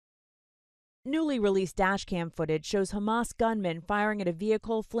Newly released dashcam footage shows Hamas gunmen firing at a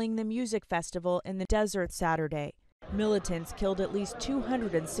vehicle fleeing the music festival in the desert Saturday. Militants killed at least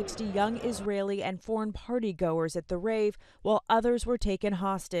 260 young Israeli and foreign partygoers at the rave, while others were taken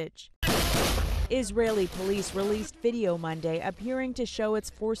hostage. Israeli police released video Monday appearing to show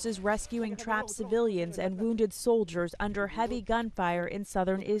its forces rescuing trapped civilians and wounded soldiers under heavy gunfire in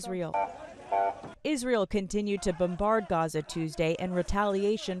southern Israel. Israel continued to bombard Gaza Tuesday in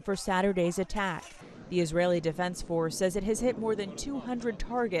retaliation for Saturday's attack. The Israeli Defense Force says it has hit more than 200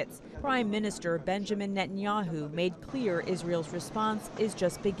 targets. Prime Minister Benjamin Netanyahu made clear Israel's response is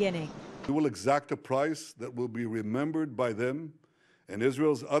just beginning. We will exact a price that will be remembered by them and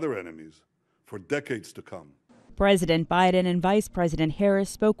Israel's other enemies for decades to come. President Biden and Vice President Harris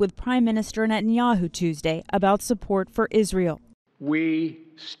spoke with Prime Minister Netanyahu Tuesday about support for Israel. We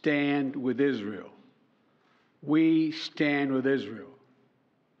stand with Israel. We stand with Israel.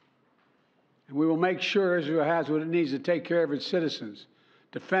 And we will make sure Israel has what it needs to take care of its citizens,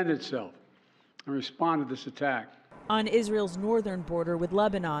 defend itself, and respond to this attack. On Israel's northern border with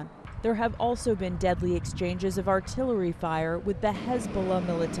Lebanon, there have also been deadly exchanges of artillery fire with the Hezbollah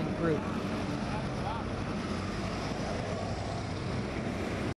militant group.